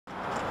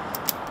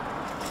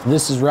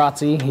This is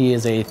ROTC. He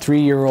is a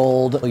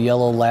 3-year-old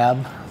yellow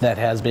lab that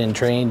has been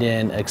trained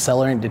in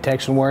accelerant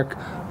detection work,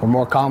 or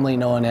more commonly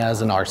known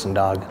as an arson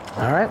dog.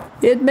 All right.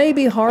 It may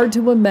be hard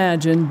to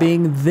imagine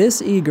being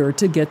this eager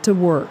to get to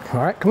work.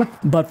 All right, come on.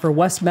 But for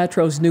West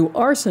Metro's new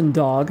arson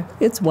dog,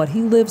 it's what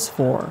he lives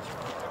for.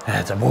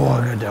 That's a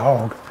boy, good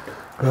dog.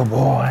 Good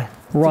boy.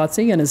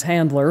 ROTC and his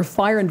handler,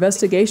 Fire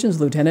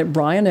Investigations Lieutenant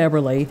Brian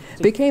Everly,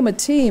 became a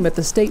team at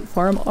the State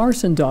Farm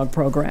Arson Dog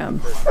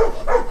Program.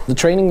 The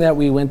training that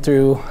we went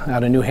through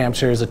out of New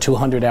Hampshire is a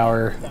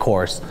 200-hour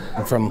course.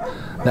 From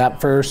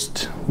that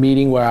first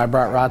meeting where I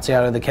brought ROTC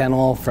out of the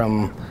kennel,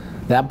 from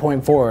that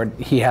point forward,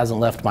 he hasn't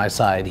left my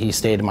side. He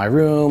stayed in my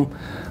room.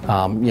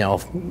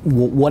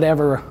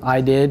 Whatever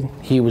I did,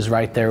 he was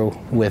right there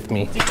with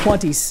me.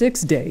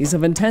 26 days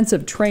of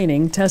intensive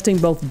training, testing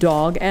both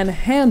dog and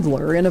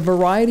handler in a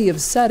variety of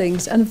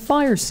settings and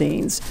fire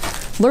scenes,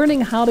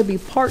 learning how to be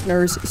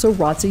partners so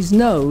ROTC's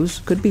nose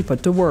could be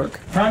put to work.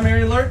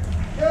 Primary alert?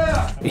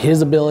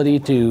 His ability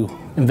to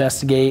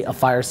investigate a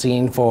fire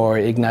scene for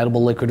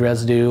ignitable liquid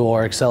residue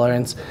or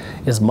accelerants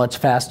is much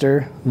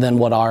faster than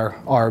what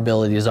our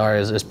abilities are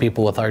as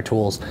people with our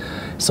tools.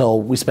 So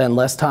we spend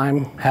less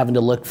time having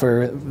to look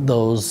for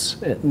those,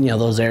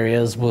 those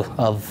areas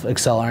of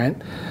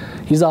accelerant.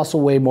 He's also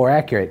way more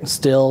accurate.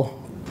 Still,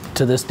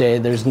 to this day,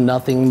 there's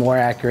nothing more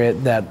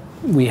accurate that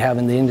we have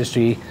in the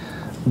industry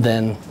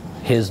than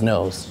his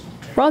nose.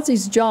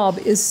 ROTC's job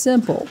is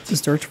simple, to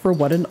search for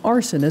what an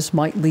arsonist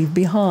might leave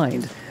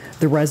behind.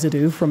 The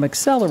residue from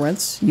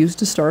accelerants used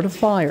to start a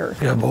fire.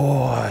 Good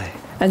boy.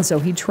 And so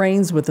he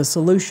trains with a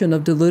solution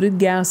of diluted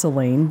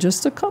gasoline,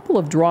 just a couple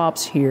of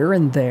drops here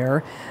and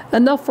there,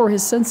 enough for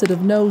his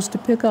sensitive nose to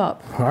pick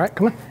up. All right,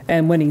 come on.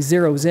 And when he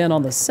zeroes in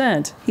on the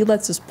scent, he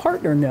lets his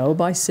partner know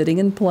by sitting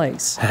in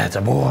place. That's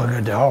a boy,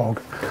 good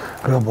dog.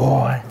 Good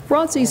boy.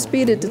 ROTC's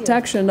speed at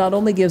detection not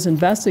only gives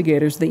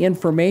investigators the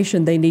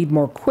information they need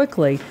more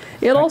quickly,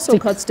 it also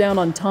cuts down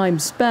on time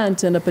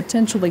spent in a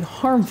potentially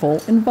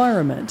harmful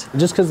environment.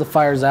 Just because the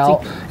fire's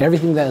out,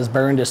 everything that is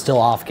burned is still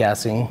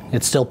off-gassing.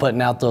 It's still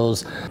putting out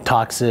those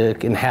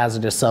toxic and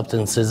hazardous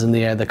substances in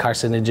the air, the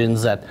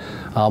carcinogens that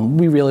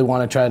we really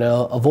want to try to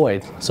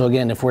avoid. So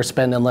again, if we're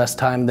spending less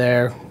time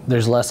there,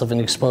 there's less of an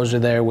exposure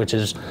there, which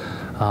is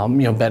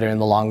better in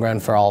the long run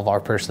for all of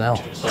our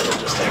personnel.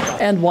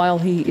 And while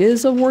he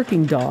is a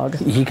working dog,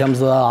 he comes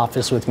to the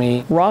office with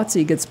me.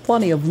 ROTC gets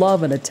plenty of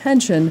love and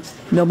attention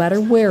no matter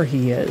where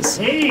he is.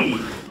 Hey!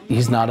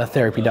 He's not a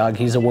therapy dog,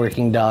 he's a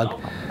working dog.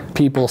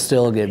 People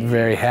still get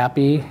very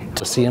happy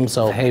to see him,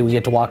 so hey, we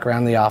get to walk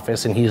around the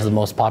office and he's the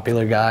most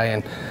popular guy,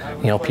 and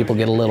people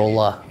get a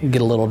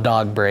little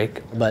dog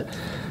break. But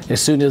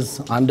as soon as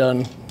I'm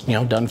done,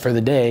 done for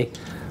the day,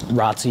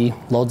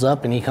 ROTC loads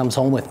up and he comes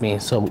home with me.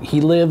 So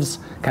he lives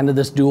kind of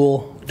this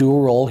dual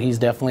role. He's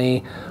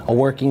definitely a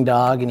working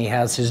dog and he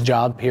has his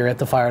job here at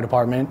the fire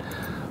department.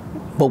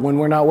 But when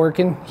we're not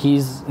working,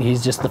 he's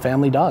just the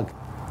family dog.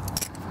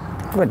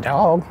 Good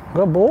dog,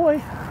 good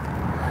boy.